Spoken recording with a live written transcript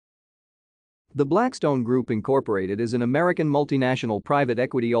The Blackstone Group Inc. is an American multinational private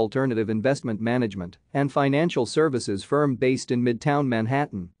equity alternative investment management and financial services firm based in Midtown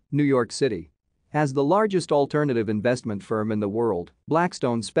Manhattan, New York City. As the largest alternative investment firm in the world,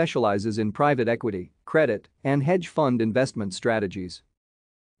 Blackstone specializes in private equity, credit, and hedge fund investment strategies.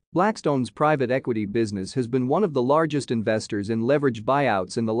 Blackstone's private equity business has been one of the largest investors in leveraged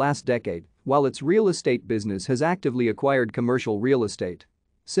buyouts in the last decade, while its real estate business has actively acquired commercial real estate.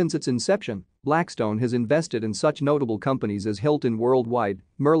 Since its inception, Blackstone has invested in such notable companies as Hilton Worldwide,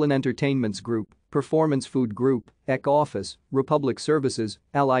 Merlin Entertainments Group, Performance Food Group, Eck Office, Republic Services,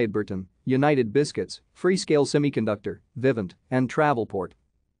 AlliedBurton, United Biscuits, Freescale Semiconductor, Vivint, and Travelport.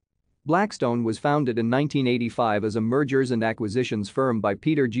 Blackstone was founded in 1985 as a mergers and acquisitions firm by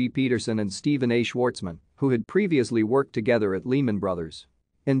Peter G. Peterson and Stephen A. Schwartzman, who had previously worked together at Lehman Brothers.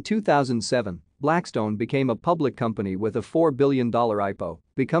 In 2007, Blackstone became a public company with a $4 billion IPO,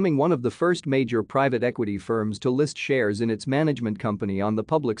 becoming one of the first major private equity firms to list shares in its management company on the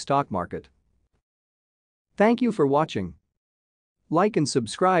public stock market. Thank you for watching. Like and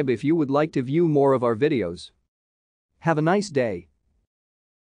subscribe if you would like to view more of our videos. Have a nice day.